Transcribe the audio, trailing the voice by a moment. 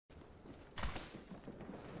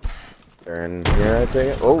And here I take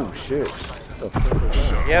it. Oh shit. The fuck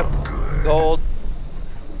is that? Yep. Gold.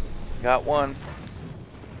 Got one.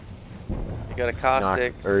 You got a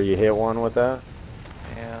caustic. Or you hit one with that?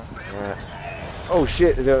 Yeah. Alright. Oh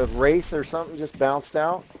shit, the Wraith or something just bounced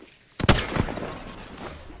out?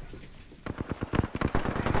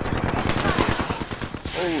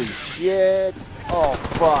 Holy shit! Oh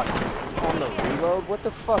fuck! On the reload? What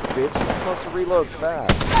the fuck, bitch? You're supposed to reload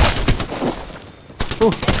fast.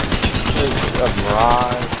 There's a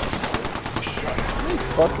mirage.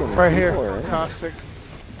 Fucking right here, here. caustic.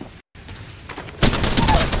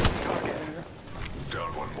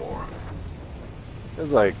 Down one more.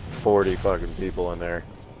 There's like 40 fucking people in there.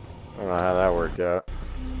 I don't know how that worked out.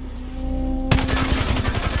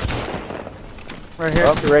 Right here.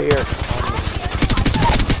 Oh, right here.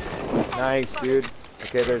 Nice, dude.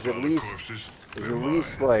 Okay, there's at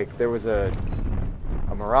least like there was a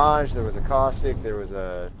mirage, there was a caustic, there was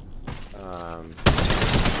a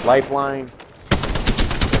lifeline.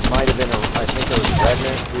 There might have been I think there was a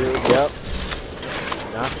remnant too. Yep.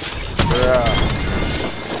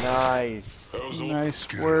 Nice. Nice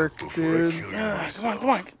work, dude. Come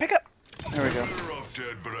on, pick up. There we go.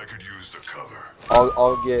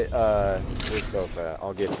 I'll get where's Toph at?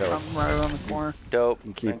 I'll get Toph. I'm right on the corner. Dope.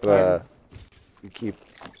 You keep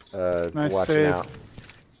Nice watching save. out.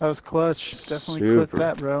 That was clutch. Definitely Super. clipped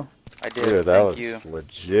that, bro. I did. Dude, that Thank was you.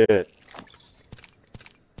 legit.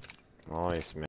 Nice, man.